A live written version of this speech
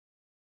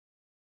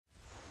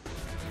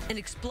An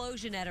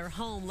explosion at her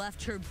home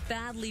left her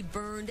badly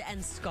burned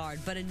and scarred,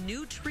 but a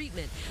new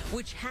treatment,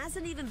 which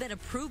hasn't even been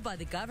approved by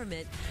the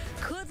government,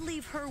 could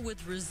leave her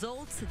with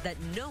results that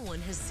no one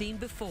has seen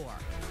before.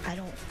 I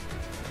don't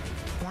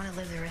want to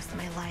live the rest of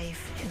my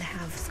life and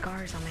have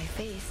scars on my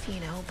face,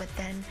 but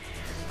then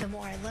the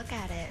more I look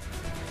at it,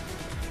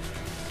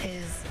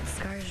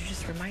 scars are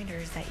just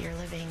reminders that you're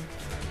living.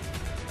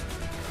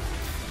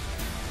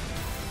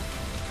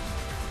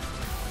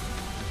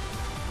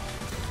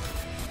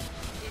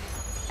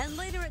 And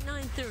later at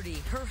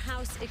 9:30, her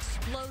house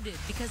exploded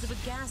because of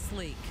a gas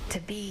leak. To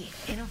be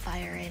in a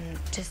fire and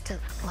just to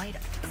light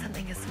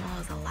something as small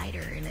as a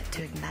lighter and it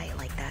to ignite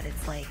like that,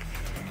 it's like,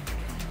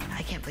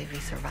 I can't believe we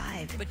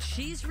survived. But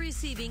she's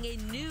receiving a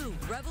new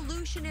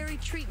revolutionary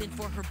treatment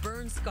for her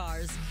burn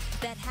scars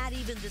that had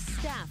even the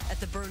staff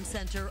at the burn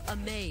center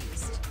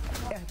amazed.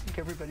 I think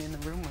everybody in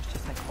the room was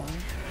just like, oh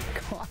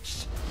my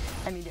gosh.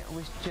 I mean, it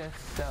was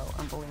just so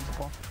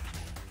unbelievable.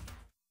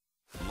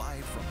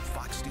 Live from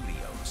Fox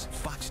Studios,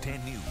 Fox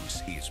 10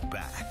 News is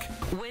back.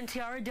 When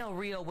Tiara Del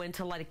Rio went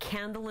to light a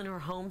candle in her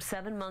home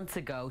 7 months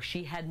ago,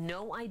 she had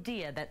no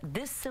idea that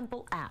this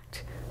simple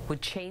act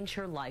would change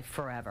her life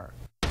forever.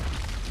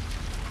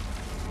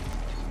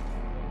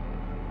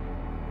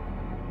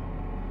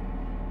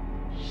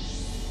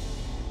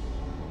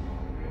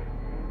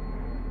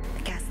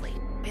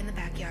 In the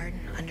backyard,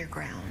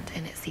 underground,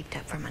 and it seeped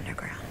up from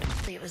underground.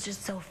 It was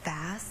just so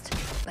fast,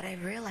 but I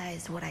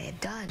realized what I had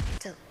done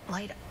to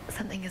light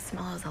something as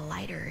small as a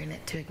lighter and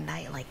it to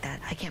ignite like that.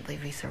 I can't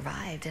believe we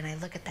survived, and I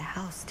look at the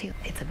house too.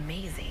 It's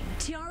amazing.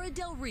 Tiara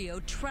Del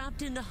Rio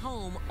trapped in the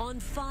home on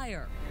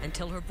fire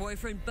until her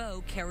boyfriend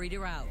Bo carried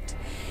her out.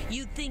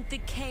 You'd think the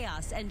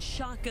chaos and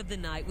shock of the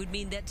night would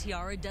mean that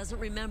Tiara doesn't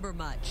remember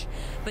much,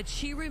 but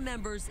she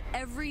remembers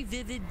every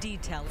vivid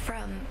detail.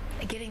 From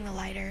getting the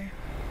lighter,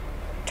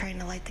 trying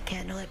to light the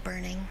candle, it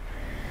burning,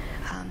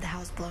 the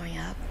house blowing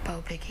up,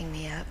 Bo picking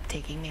me up,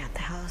 taking me out the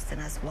house, and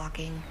us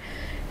walking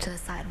to the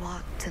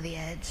sidewalk, to the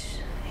edge,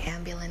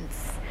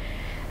 ambulance,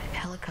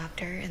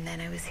 helicopter, and then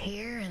I was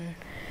here, and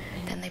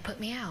then they put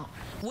me out.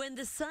 When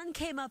the sun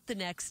came up the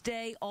next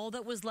day, all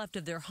that was left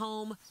of their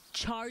home,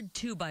 charred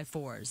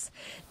 2x4s.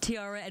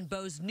 Tiara and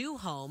Bo's new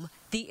home,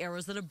 the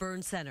Arizona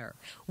Burn Center,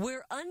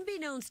 where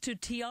unbeknownst to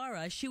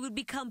Tiara, she would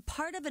become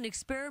part of an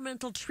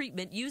experimental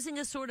treatment using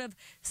a sort of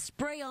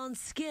spray-on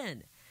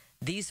skin.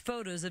 These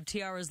photos of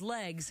Tiara's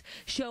legs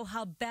show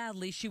how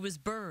badly she was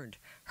burned,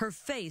 her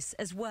face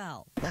as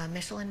well.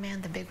 Michelin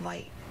Man, the big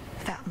white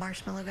fat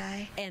marshmallow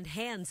guy. And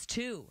hands,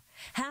 too.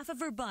 Half of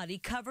her body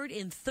covered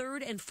in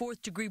 3rd and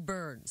 4th degree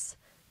burns.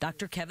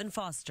 Dr. Kevin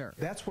Foster.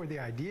 That's where the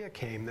idea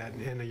came that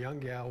in a young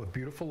gal with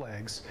beautiful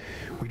legs,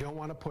 we don't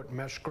want to put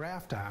mesh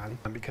graft on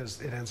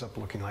because it ends up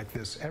looking like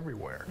this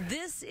everywhere.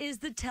 This is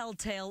the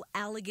telltale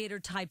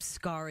alligator-type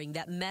scarring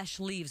that mesh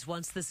leaves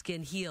once the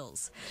skin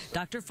heals.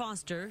 Dr.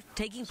 Foster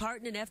taking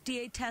part in an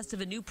FDA test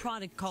of a new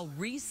product called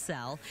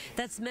ReCell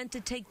that's meant to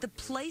take the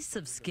place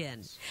of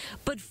skin.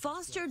 But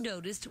Foster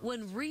noticed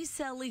when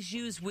ReCell is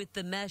used with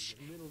the mesh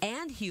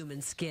and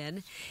human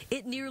skin,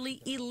 it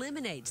nearly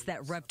eliminates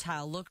that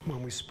reptile look.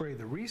 When we spray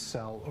the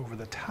ReCell over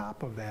the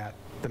top of that,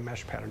 the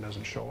mesh pattern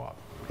doesn't show up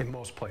in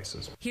most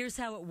places. Here's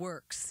how it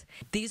works.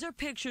 These are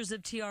pictures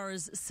of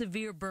Tiara's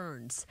severe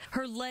burns,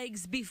 her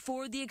legs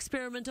before the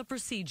experimental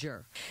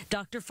procedure.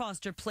 Dr.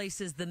 Foster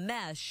places the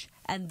mesh,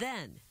 and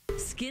then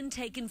skin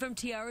taken from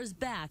Tiara's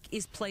back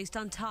is placed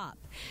on top.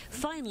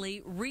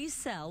 Finally,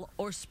 ReCell,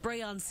 or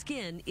spray-on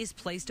skin, is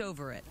placed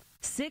over it.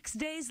 6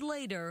 days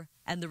later,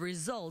 and the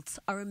results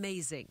are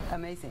amazing.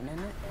 Amazing, isn't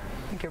it?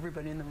 I think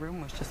everybody in the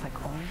room was just like,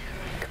 oh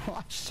my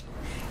gosh.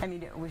 I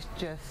mean, it was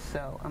just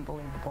so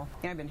unbelievable.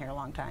 I've been here a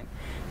long time.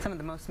 Some of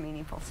the most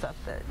meaningful stuff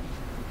that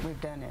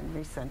we've done in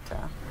recent,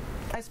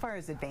 as far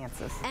as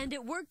advances. And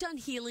it worked on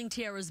healing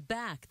Tiara's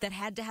back that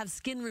had to have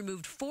skin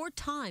removed 4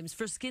 times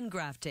for skin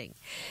grafting.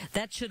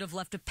 That should have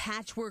left a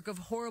patchwork of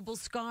horrible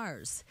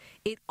scars.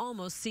 It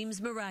almost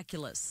seems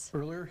miraculous.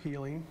 Earlier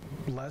healing,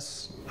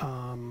 less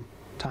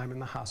time in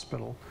the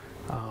hospital,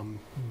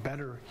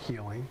 better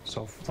healing,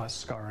 so less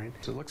scarring.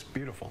 So it looks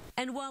beautiful.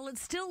 And while it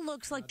still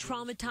looks like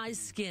traumatized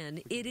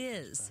skin, it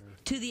is.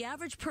 To the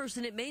average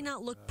person, it may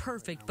not look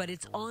perfect, but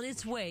it's on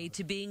its way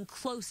to being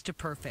close to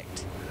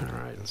perfect. All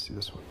right, let's see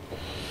this one.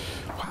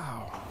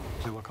 Wow,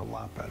 they look a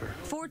lot better.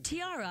 For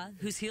Tiara,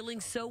 who's healing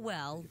so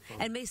well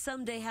and may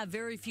someday have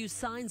very few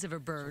signs of her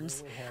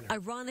burns,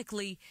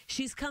 ironically,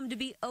 she's come to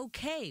be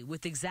okay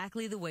with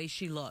exactly the way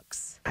she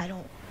looks. I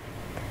don't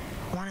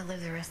want to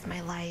live the rest of my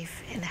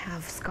life and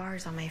have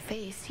scars on my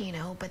face,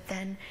 but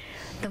then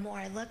the more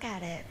I look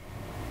at it,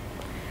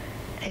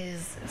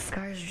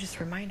 scars are just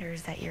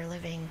reminders that you're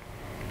living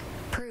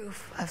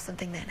proof of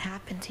something that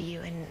happened to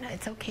you, and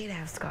it's okay to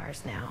have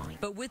scars now.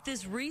 But with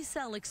this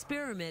ReCell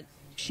experiment,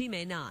 she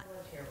may not.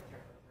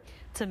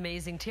 It's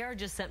amazing. Tiara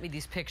just sent me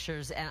these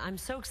pictures, and I'm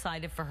so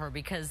excited for her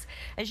because,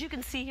 as you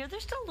can see here, they're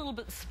still a little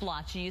bit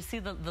splotchy. You see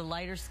the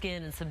lighter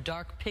skin and some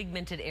dark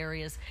pigmented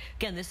areas.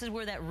 Again, this is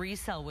where that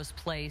ReCell was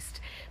placed.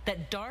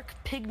 That dark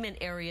pigment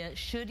area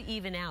should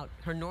even out.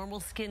 Her normal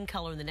skin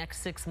color in the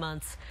next 6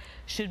 months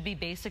should be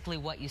basically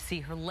what you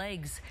see. Her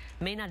legs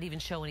may not even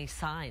show any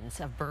signs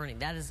of burning.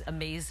 That is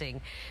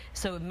amazing.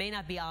 So it may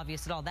not be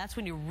obvious at all. That's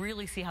when you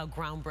really see how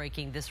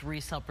groundbreaking this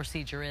ReCell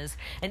procedure is.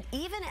 And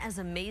even as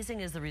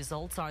amazing as the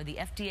results are, the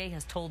FDA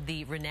has told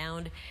the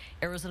renowned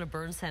Arizona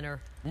Burn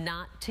Center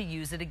not to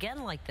use it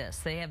again like this.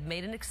 They have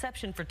made an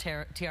exception for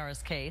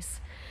Tiara's case.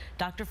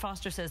 Dr.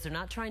 Foster says they're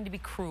not trying to be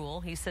cruel.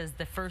 He says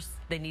that first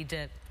they need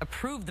to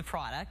approve the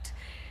product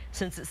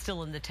since it's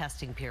still in the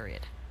testing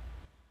period.